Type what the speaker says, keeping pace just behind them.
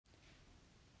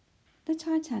The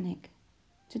Titanic.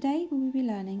 Today we will be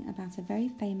learning about a very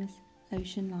famous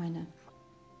ocean liner.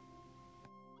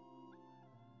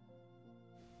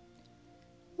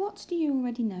 What do you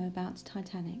already know about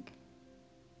Titanic?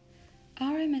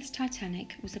 RMS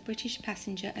Titanic was a British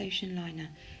passenger ocean liner.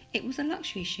 It was a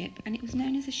luxury ship and it was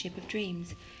known as a ship of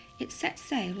dreams. It set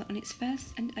sail on its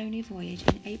first and only voyage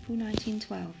in April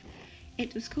 1912.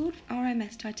 It was called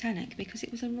RMS Titanic because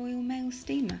it was a Royal Mail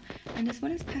steamer, and as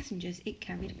well as passengers it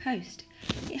carried post.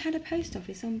 It had a post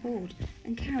office on board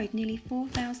and carried nearly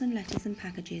 4,000 letters and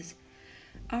packages.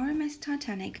 RMS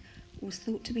Titanic was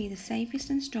thought to be the safest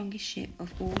and strongest ship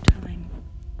of all time.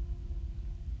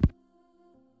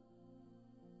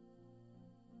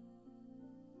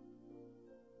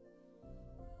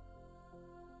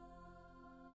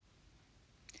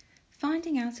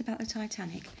 Finding out about the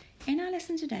Titanic. In our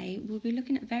lesson today, we'll be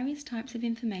looking at various types of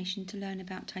information to learn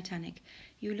about Titanic.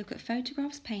 You'll look at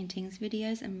photographs, paintings,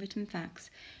 videos and written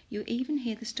facts. You'll even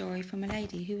hear the story from a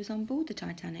lady who was on board the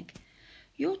Titanic.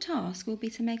 Your task will be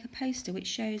to make a poster which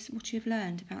shows what you've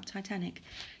learned about Titanic.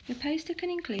 Your poster can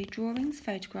include drawings,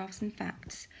 photographs and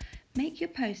facts. Make your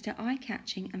poster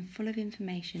eye-catching and full of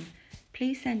information.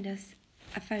 Please send us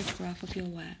a photograph of your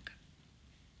work.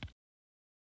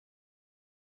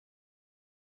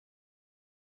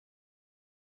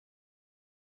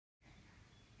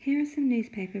 Here are some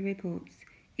newspaper reports.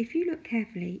 If you look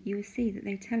carefully, you will see that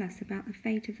they tell us about the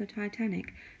fate of the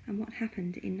Titanic and what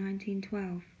happened in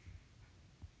 1912.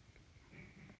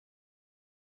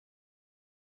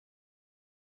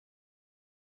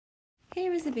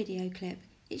 Here is a video clip.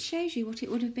 It shows you what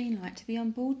it would have been like to be on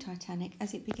board Titanic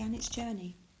as it began its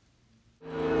journey.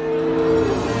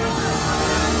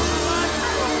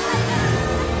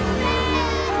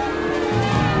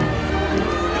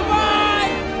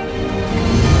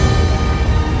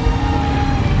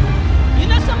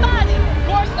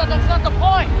 That's not the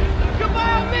point. Goodbye,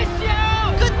 I'll miss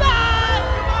you. Goodbye.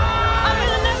 I'm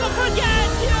gonna never forget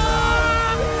you.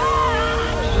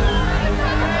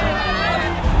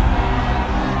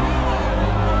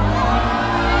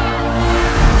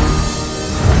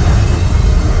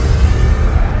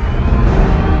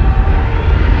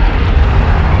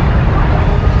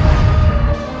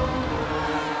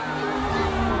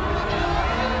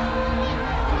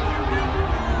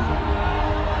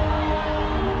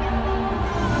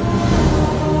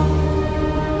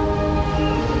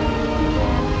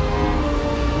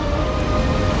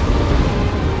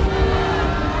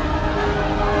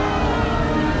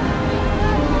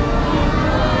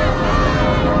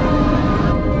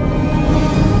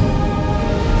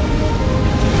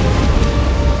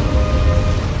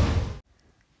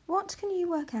 What can you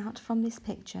work out from this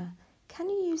picture? Can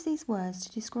you use these words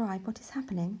to describe what is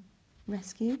happening?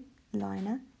 Rescue,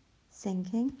 liner,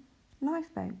 sinking,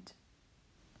 lifeboat.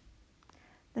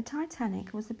 The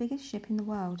Titanic was the biggest ship in the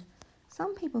world.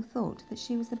 Some people thought that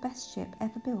she was the best ship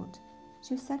ever built.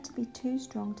 She was said to be too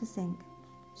strong to sink.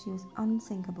 She was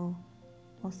unsinkable,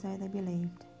 or so they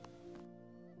believed.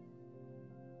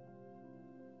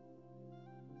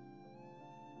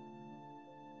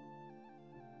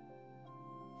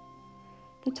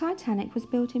 The Titanic was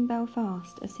built in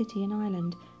Belfast, a city in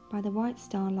Ireland, by the White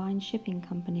Star Line shipping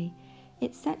company.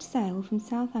 It set sail from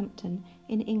Southampton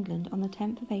in England on the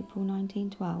 10th of April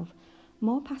 1912.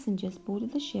 More passengers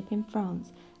boarded the ship in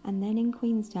France and then in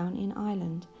Queenstown in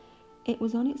Ireland. It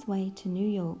was on its way to New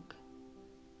York.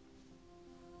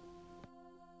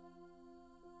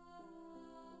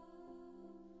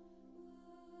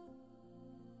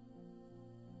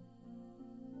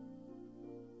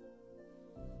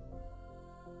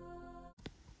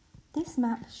 This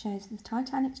map shows the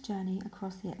Titanic's journey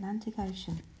across the Atlantic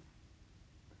Ocean,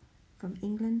 from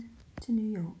England to New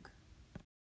York.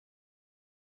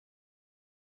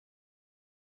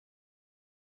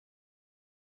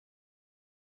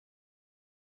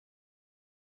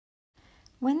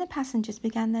 When the passengers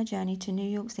began their journey to New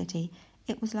York City,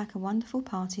 it was like a wonderful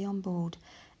party on board.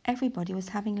 Everybody was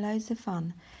having loads of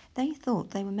fun. They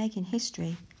thought they were making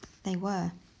history. They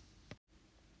were.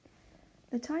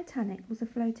 The Titanic was a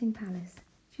floating palace.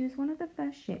 She was one of the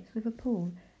first ships with a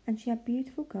pool, and she had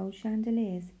beautiful gold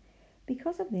chandeliers.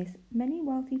 Because of this, many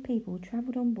wealthy people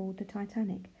travelled on board the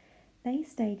Titanic. They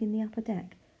stayed in the upper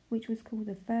deck, which was called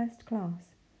the first class,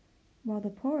 while the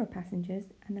poorer passengers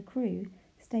and the crew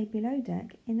stayed below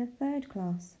deck in the third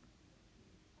class.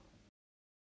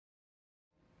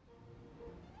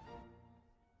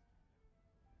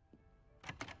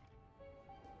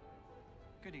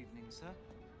 Good evening, sir.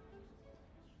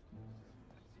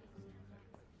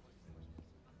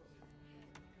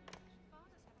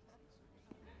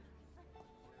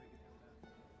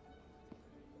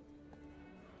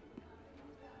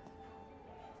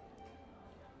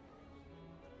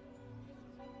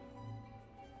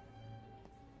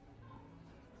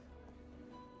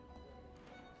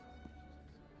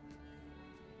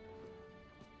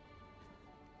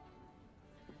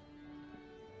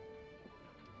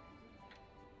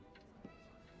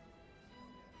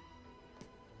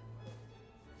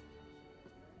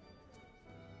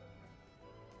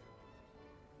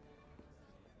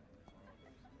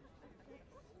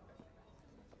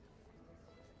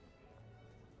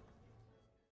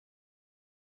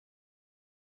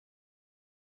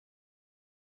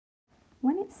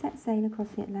 When it set sail across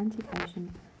the Atlantic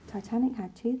Ocean, Titanic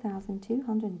had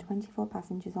 2,224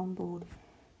 passengers on board.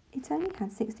 It only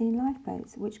had 16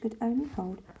 lifeboats, which could only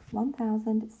hold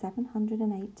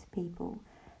 1,708 people.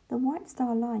 The White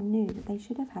Star Line knew that they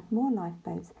should have had more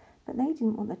lifeboats, but they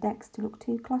didn't want the decks to look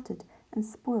too cluttered and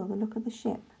spoil the look of the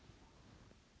ship.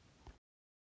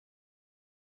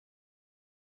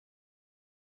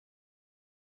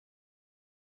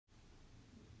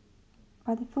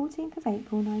 By the 14th of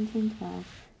April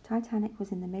 1912, Titanic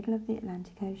was in the middle of the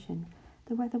Atlantic Ocean.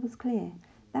 The weather was clear.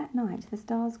 That night the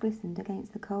stars glistened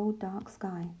against the cold, dark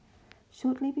sky.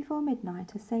 Shortly before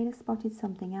midnight, a sailor spotted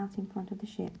something out in front of the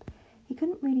ship. He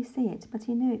couldn't really see it, but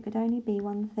he knew it could only be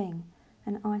one thing: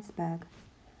 an iceberg.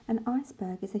 An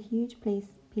iceberg is a huge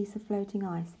piece of floating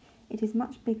ice. It is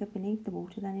much bigger beneath the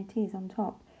water than it is on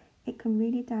top. It can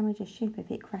really damage a ship if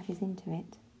it crashes into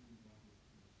it.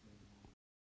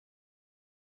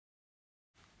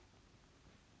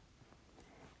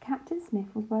 Captain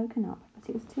Smith was woken up, but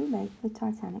it was too late for the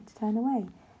Titanic to turn away,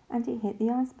 and it hit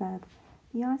the iceberg.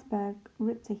 The iceberg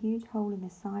ripped a huge hole in the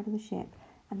side of the ship,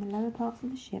 and the lower parts of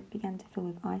the ship began to fill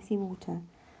with icy water.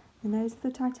 The nose of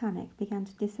the Titanic began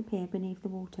to disappear beneath the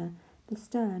water. The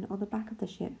stern, or the back of the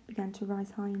ship, began to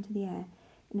rise high into the air.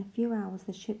 In a few hours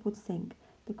the ship would sink.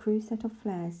 The crew set off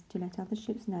flares to let other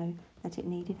ships know that it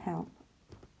needed help.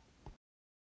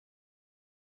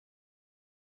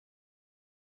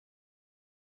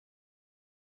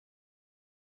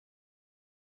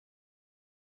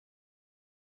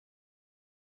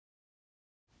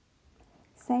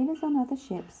 Sailors on other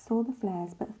ships saw the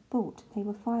flares but thought they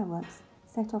were fireworks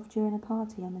set off during a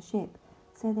party on the ship,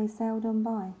 so they sailed on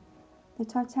by. The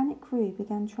Titanic crew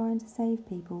began trying to save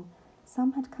people.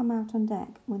 Some had come out on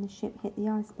deck when the ship hit the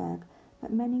iceberg,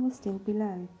 but many were still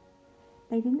below.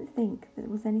 They didn't think there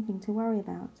was anything to worry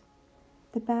about.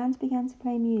 The band began to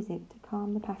play music to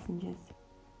calm the passengers.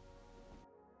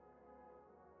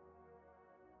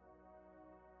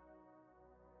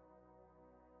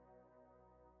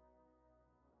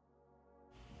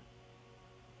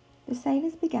 The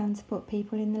sailors began to put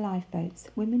people in the lifeboats.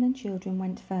 Women and children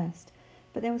went first,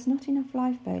 but there was not enough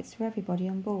lifeboats for everybody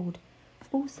on board.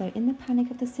 Also, in the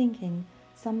panic of the sinking,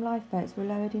 some lifeboats were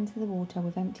lowered into the water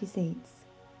with empty seats.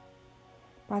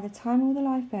 By the time all the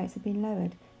lifeboats had been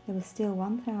lowered, there were still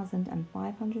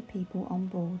 1,500 people on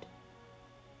board.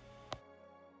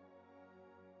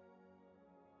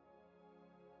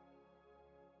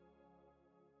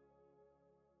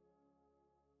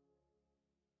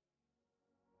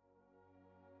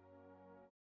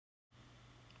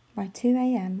 By 2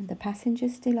 a.m, the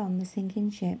passengers still on the sinking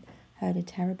ship heard a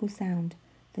terrible sound.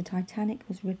 The Titanic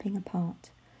was ripping apart.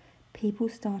 People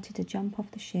started to jump off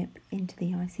the ship into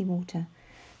the icy water.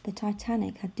 The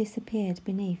Titanic had disappeared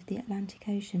beneath the Atlantic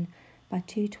Ocean by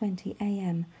 2:20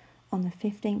 a.m. on the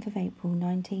 15th of April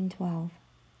 1912.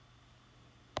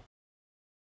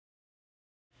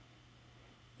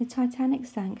 The Titanic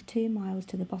sank 2 miles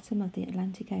to the bottom of the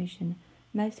Atlantic Ocean.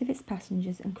 Most of its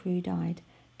passengers and crew died.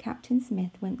 Captain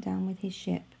Smith went down with his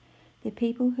ship. The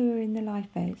people who were in the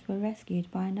lifeboats were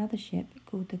rescued by another ship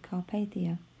called the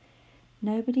Carpathia.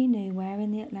 Nobody knew where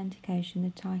in the Atlantic Ocean the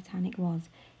Titanic was.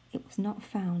 It was not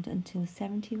found until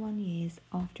 71 years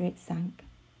after it sank.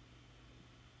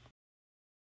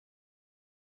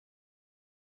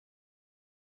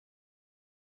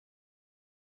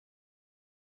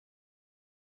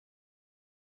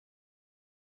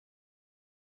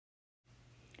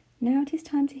 Now it is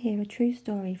time to hear a true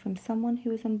story from someone who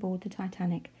was on board the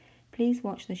Titanic. Please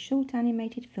watch the short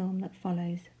animated film that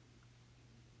follows.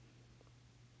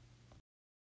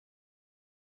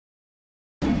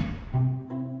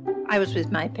 I was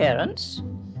with my parents.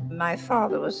 My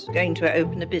father was going to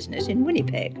open a business in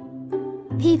Winnipeg.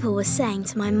 People were saying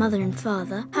to my mother and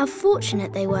father how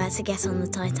fortunate they were to get on the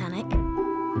Titanic.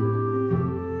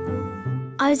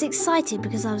 I was excited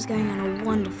because I was going on a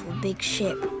wonderful big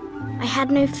ship. I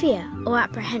had no fear or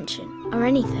apprehension or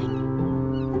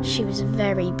anything. She was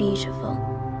very beautiful,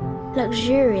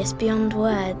 luxurious beyond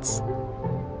words.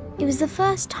 It was the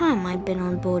first time I'd been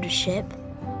on board a ship.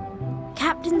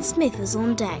 Captain Smith was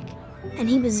on deck, and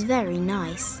he was very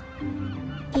nice.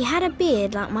 He had a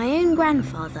beard like my own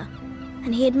grandfather,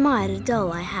 and he admired a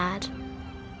doll I had.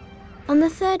 On the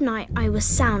third night, I was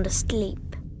sound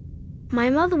asleep. My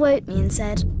mother woke me and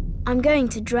said, "I'm going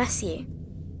to dress you."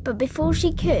 But before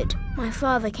she could, my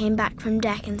father came back from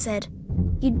deck and said,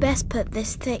 "You'd best put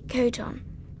this thick coat on."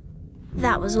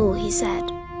 That was all he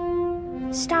said.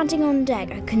 Standing on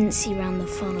deck, I couldn't see round the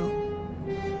funnel.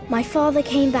 My father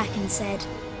came back and said,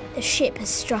 "The ship has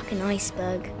struck an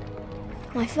iceberg."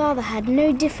 My father had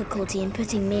no difficulty in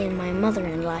putting me and my mother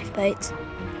in lifeboats,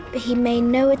 but he made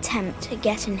no attempt to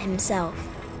get in himself.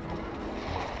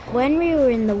 When we were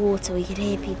in the water, we could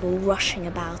hear people rushing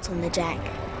about on the deck.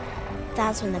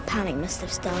 That's when the panic must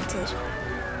have started,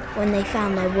 when they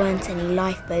found there weren't any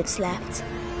lifeboats left.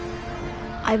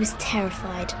 I was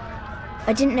terrified.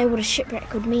 I didn't know what a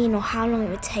shipwreck would mean or how long it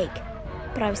would take,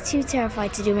 but I was too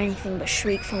terrified to do anything but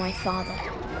shriek for my father,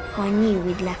 who I knew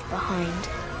we'd left behind.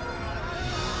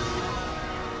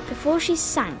 Before she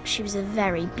sank, she was a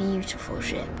very beautiful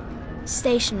ship,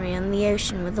 stationary on the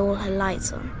ocean with all her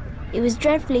lights on. It was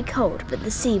dreadfully cold, but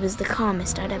the sea was the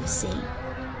calmest I'd ever seen.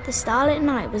 The starlit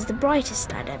night was the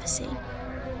brightest I'd ever seen.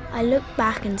 I looked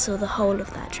back and saw the whole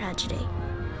of that tragedy,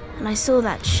 and I saw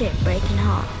that ship break in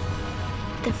half.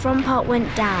 The front part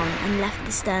went down and left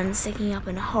the stern sticking up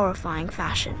in a horrifying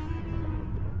fashion.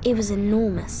 It was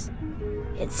enormous.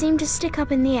 It seemed to stick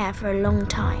up in the air for a long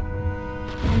time,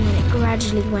 and then it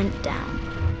gradually went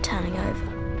down, turning over.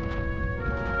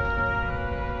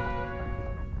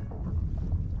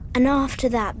 And after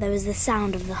that there was the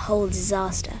sound of the whole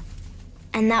disaster,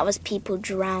 and that was people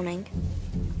drowning.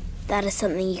 That is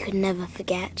something you could never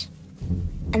forget.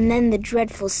 And then the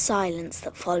dreadful silence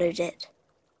that followed it.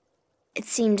 It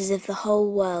seemed as if the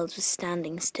whole world was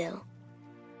standing still.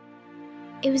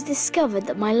 It was discovered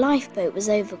that my lifeboat was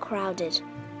overcrowded,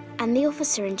 and the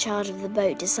officer in charge of the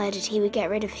boat decided he would get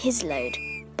rid of his load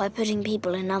by putting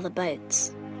people in other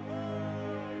boats.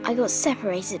 I got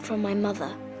separated from my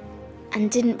mother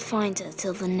and didn't find her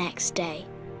till the next day.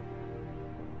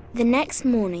 The next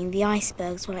morning, the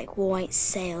icebergs were like white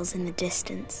sails in the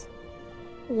distance,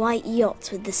 white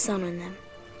yachts with the sun on them.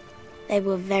 They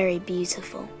were very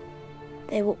beautiful.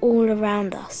 They were all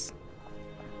around us.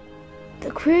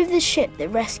 The crew of the ship that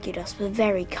rescued us were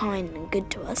very kind and good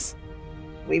to us.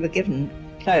 We were given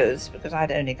clothes because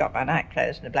I'd only got my night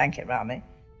clothes and a blanket round me.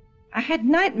 I had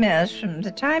nightmares from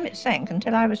the time it sank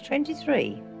until I was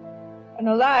 23. And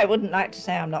although I wouldn't like to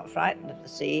say I'm not frightened of the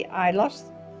sea, I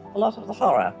lost a lot of the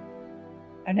horror.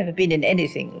 I've never been in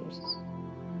anything that was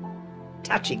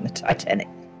touching the Titanic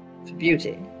for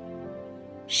beauty.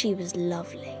 She was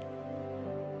lovely.